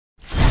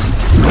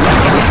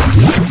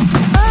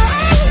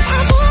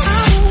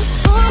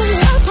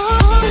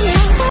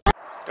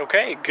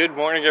Okay, good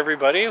morning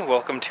everybody.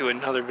 Welcome to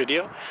another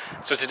video.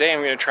 So today I'm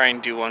going to try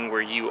and do one where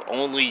you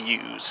only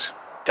use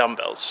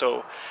dumbbells.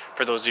 So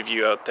for those of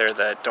you out there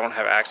that don't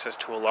have access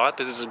to a lot,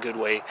 this is a good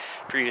way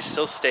for you to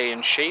still stay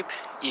in shape,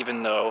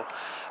 even though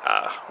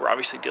we're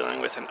obviously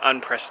dealing with an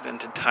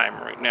unprecedented time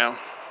right now.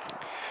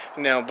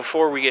 Now,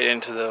 before we get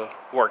into the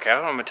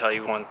workout, I'm going to tell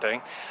you one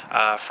thing.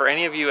 For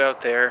any of you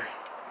out there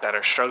that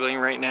are struggling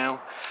right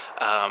now,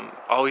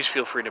 always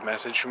feel free to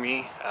message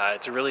me.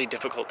 It's a really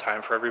difficult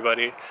time for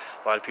everybody.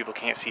 A lot of people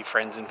can't see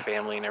friends and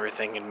family and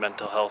everything, and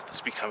mental health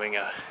is becoming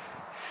a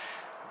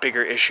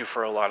bigger issue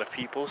for a lot of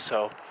people.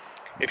 So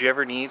if you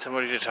ever need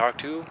somebody to talk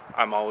to,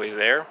 I'm always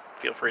there.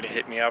 Feel free to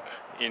hit me up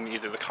in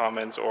either the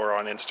comments or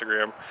on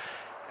Instagram.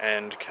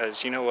 And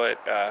because you know what,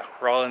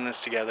 we're all in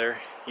this together.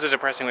 This is a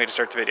depressing way to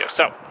start the video.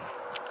 So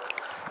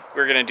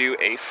we're going to do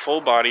a full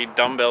body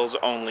dumbbells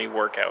only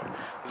workout.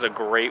 This is a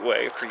great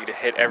way for you to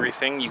hit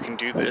everything. You can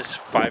do this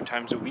 5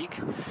 times a week.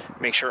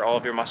 Make sure all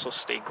of your muscles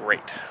stay great.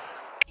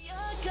 You're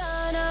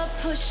gonna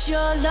push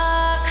your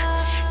luck.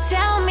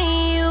 Tell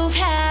me you've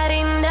had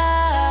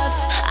enough.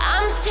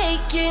 I'm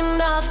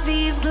taking off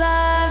these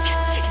gloves.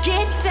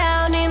 Get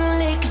down and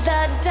lick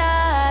the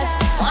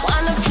dust.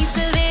 Want a piece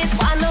of this?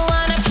 Want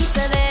a piece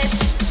of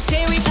this?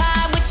 Cherry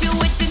pie, what you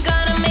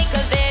gonna make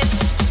of this?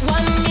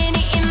 1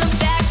 minute in the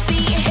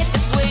backseat, hit the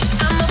switch.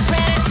 I'm a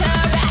predator,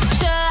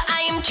 rapture,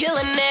 I am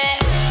killing it.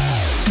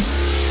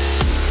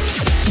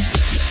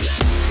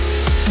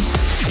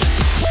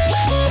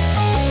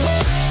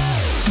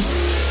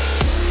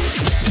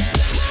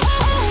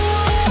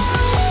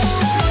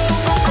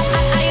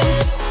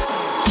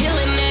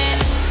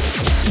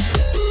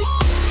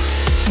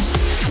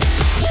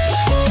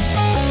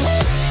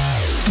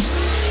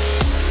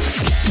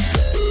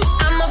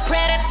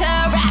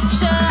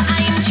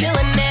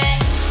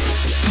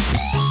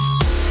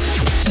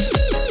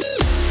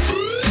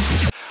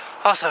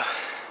 Also,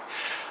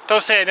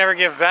 don't say I never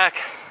give back,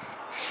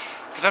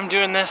 because I'm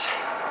doing this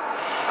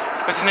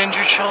with an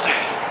injured shoulder.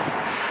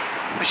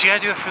 But you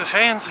gotta do it for the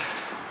fans.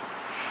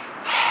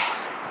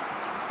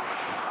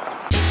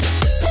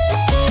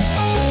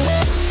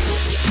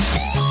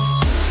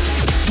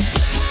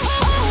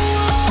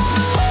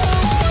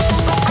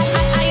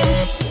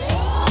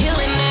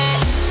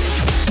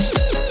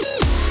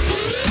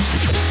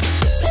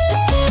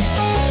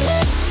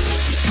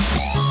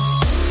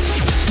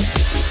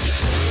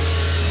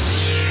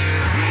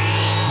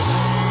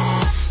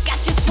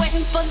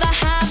 For the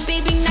high,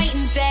 baby, night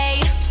and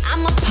day.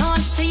 I'm a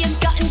punch to your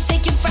gut and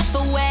take your breath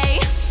away.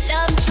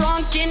 Love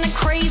drunk in a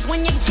craze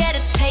when you get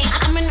a taste.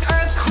 I'm an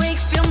earthquake,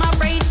 feel my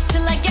rage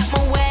till I get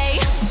my way.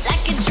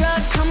 Like a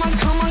drug, come on,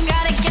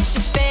 gotta get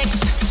your fix.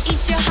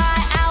 Eat your high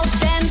out,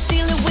 then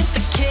seal it with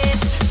a kiss.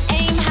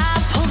 Aim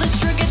high, pull the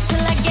trigger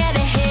till I get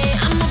a hit.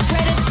 I'm a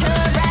predator,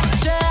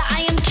 rapture,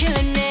 I am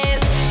killing it.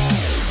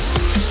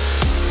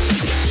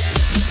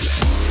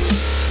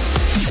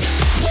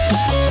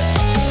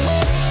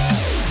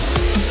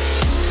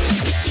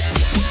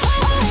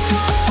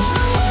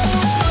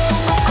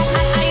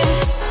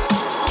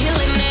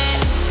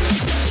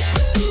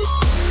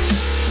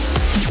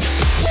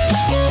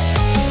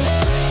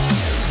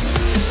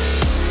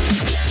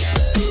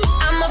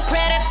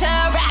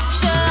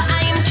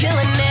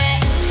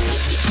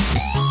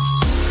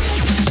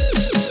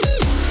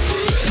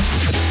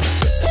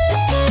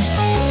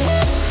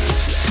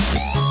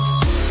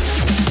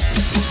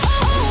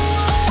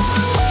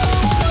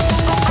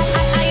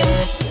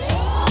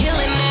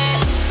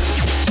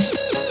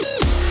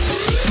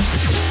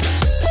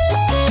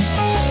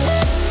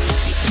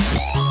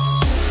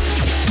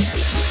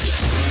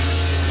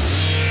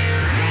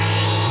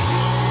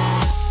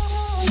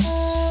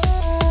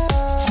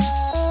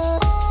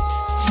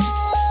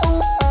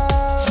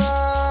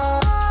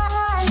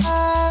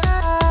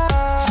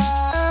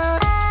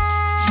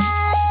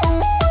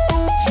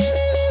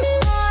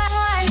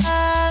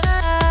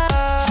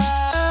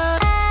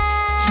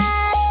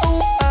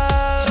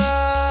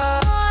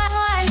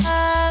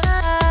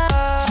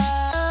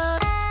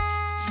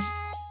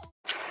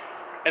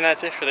 And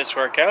that's it for this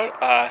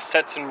workout.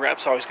 Sets and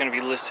reps always going to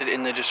be listed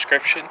in the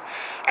description.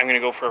 I'm going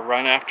to go for a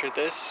run after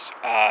this.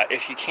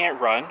 If you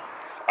can't run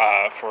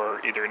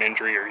for either an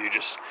injury or you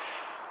just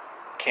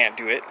can't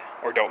do it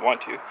or don't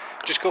want to,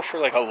 just go for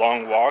like a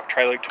long walk.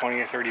 Try like 20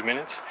 or 30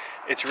 minutes.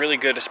 It's really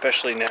good,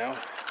 especially now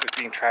with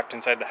being trapped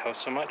inside the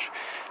house so much,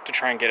 to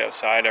try and get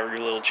outside every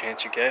little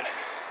chance you get.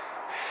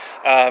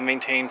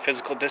 Maintain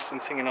physical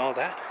distancing and all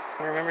that.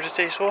 And remember to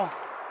stay swole.